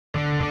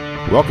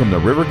Welcome to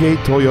Rivergate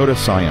Toyota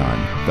Scion,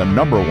 the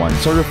 #1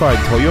 certified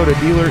Toyota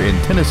dealer in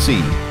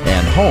Tennessee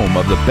and home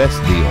of the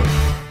best deal.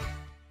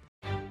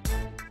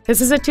 This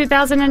is a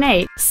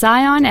 2008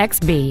 Scion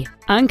XB,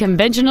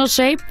 unconventional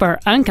shape for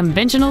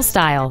unconventional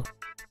style.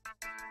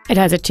 It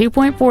has a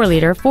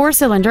 2.4-liter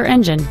four-cylinder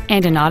engine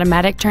and an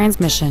automatic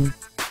transmission.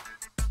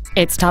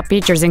 Its top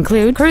features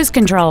include cruise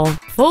control,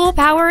 full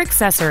power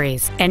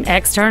accessories, an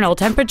external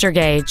temperature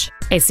gauge,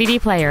 a CD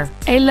player,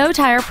 a low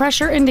tire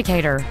pressure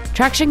indicator,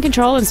 traction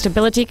control and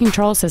stability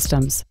control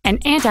systems, an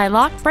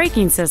anti-lock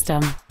braking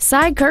system,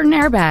 side curtain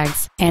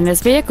airbags, and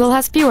this vehicle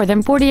has fewer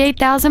than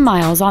 48,000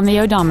 miles on the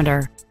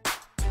odometer.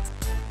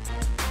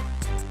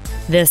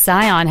 This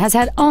Scion has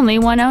had only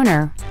one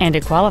owner, and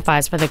it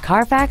qualifies for the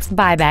Carfax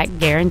buyback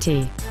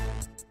guarantee.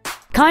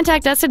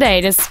 Contact us today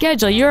to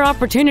schedule your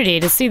opportunity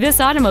to see this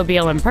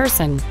automobile in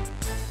person.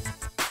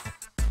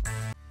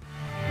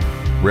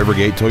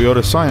 Rivergate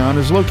Toyota Scion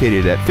is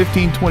located at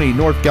 1520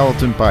 North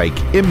Gallatin Pike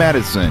in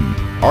Madison.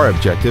 Our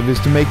objective is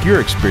to make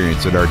your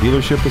experience at our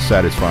dealership a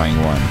satisfying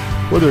one,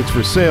 whether it's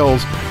for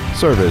sales,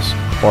 service,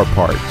 or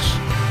parts.